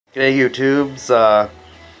G'day YouTubes,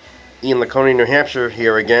 Ian Laconia, New Hampshire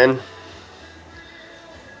here again.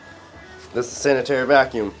 This is sanitaire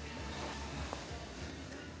vacuum.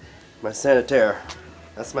 My sanitaire.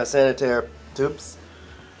 That's my sanitaire tubes.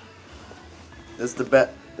 This is the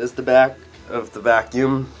back of the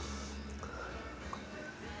vacuum.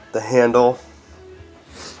 The handle.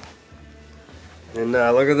 And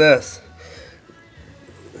look at this.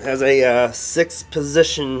 It has a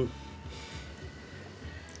 6-position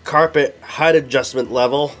carpet height adjustment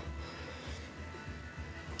level.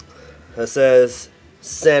 It says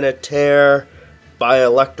sanitaire by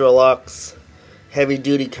Electrolux, heavy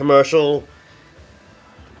duty commercial,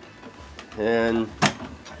 and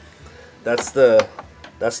that's the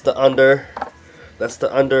under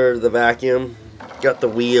the vacuum. Got the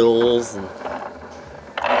wheels, and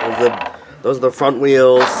those are the front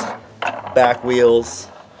wheels, back wheels,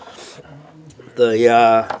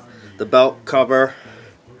 the belt cover,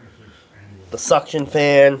 the suction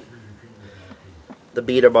fan, the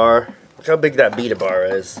beater bar. Look how big that beater bar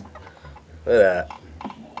is. Look at that.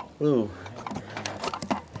 Ooh.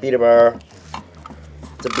 Beater bar.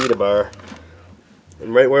 It's a beater bar.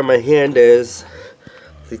 And right where my hand is,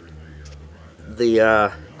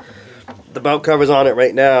 the belt cover's on it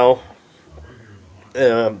right now.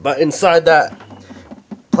 But inside that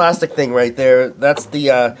plastic thing right there, that's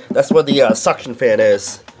where the suction fan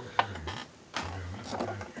is.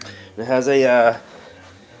 It has a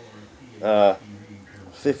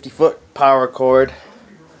 50-foot power cord.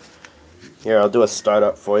 Here, I'll do a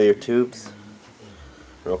startup for you, tubes,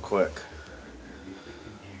 real quick.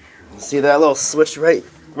 See that little switch right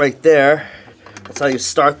there? That's how you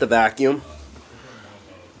start the vacuum.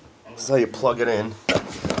 This is how you plug it in.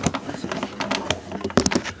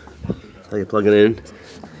 That's how you plug it in.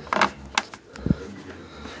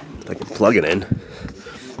 If I can plug it in,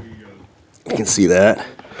 you can see that.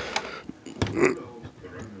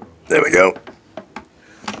 There we go.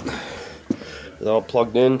 It's all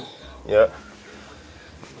plugged in. Yeah.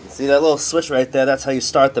 See that little switch right there? That's how you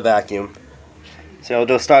start the vacuum. So I'll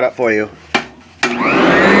do a startup for you. That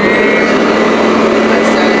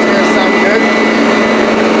sanitaire sound good?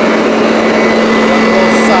 Got the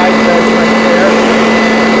little side vents right there.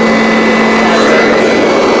 Side vents.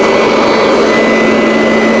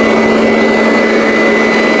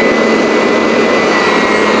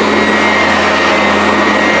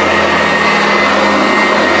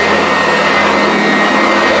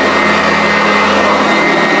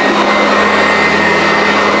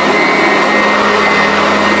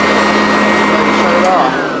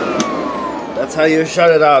 That's how you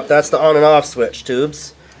shut it off. That's the on and off switch,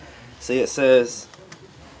 tubes. See, it says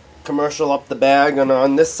commercial up the bag, and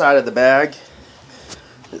on this side of the bag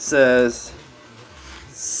it says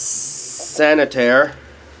sanitaire.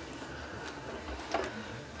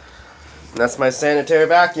 And that's my sanitaire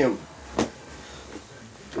vacuum.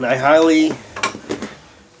 And I highly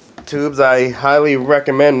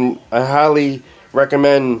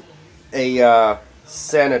recommend a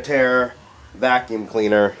sanitaire vacuum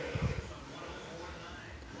cleaner.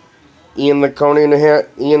 Ian Laconia,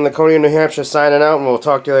 New Hampshire signing out, and we'll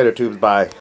talk to you later, tubes. Bye.